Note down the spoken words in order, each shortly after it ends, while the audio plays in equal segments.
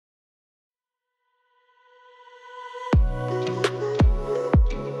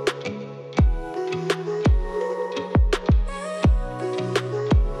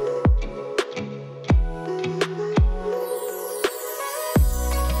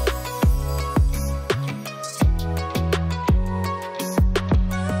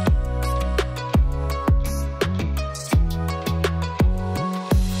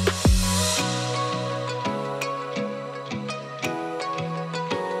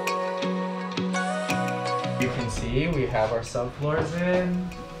see, we have our subfloors in.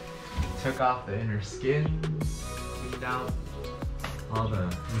 Took off the inner skin, cleaned out all the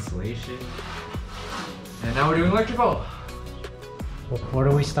insulation, and now we're doing electrical. What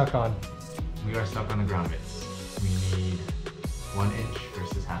are we stuck on? We are stuck on the grommets. We need 1 inch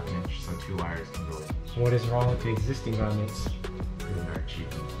versus ½ inch, so 2 wires can go in. What is wrong with the existing grommets? They are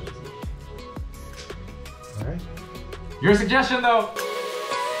cheap and expensive. Alright. Your suggestion though!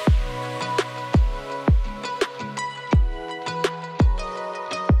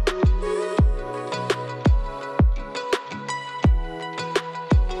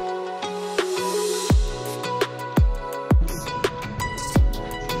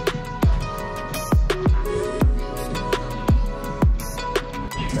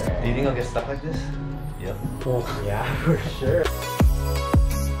 Do you think I'll get stuck like this? Yep. Oh, yeah, for sure.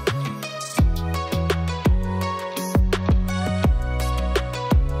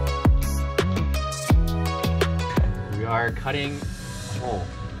 We are cutting a hole.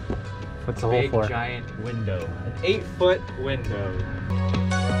 What's the hole for? Big giant window. An 8-foot window.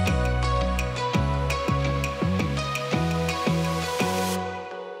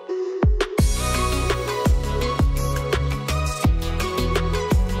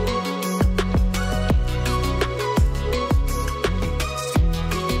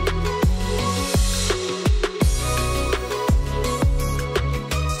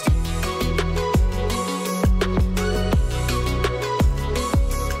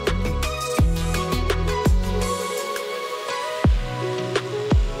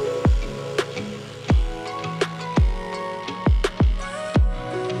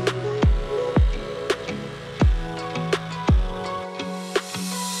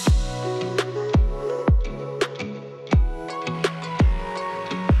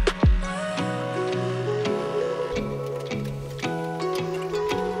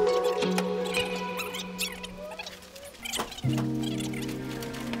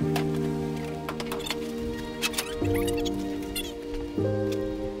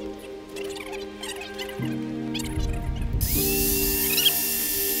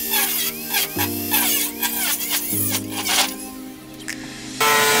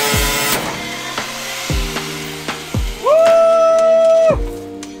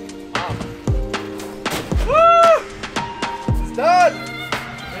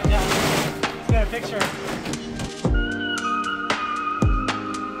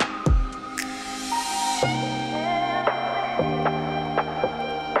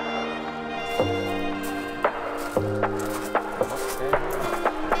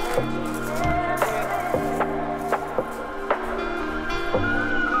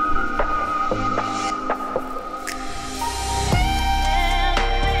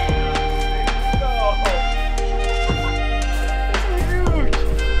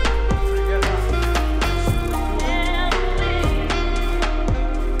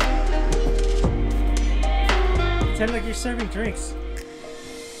 Pretend like you're serving drinks.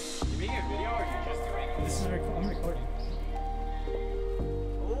 You making a video or are you just doing This is I'm recording.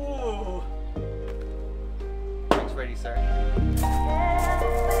 Ooh. Drinks ready, sir.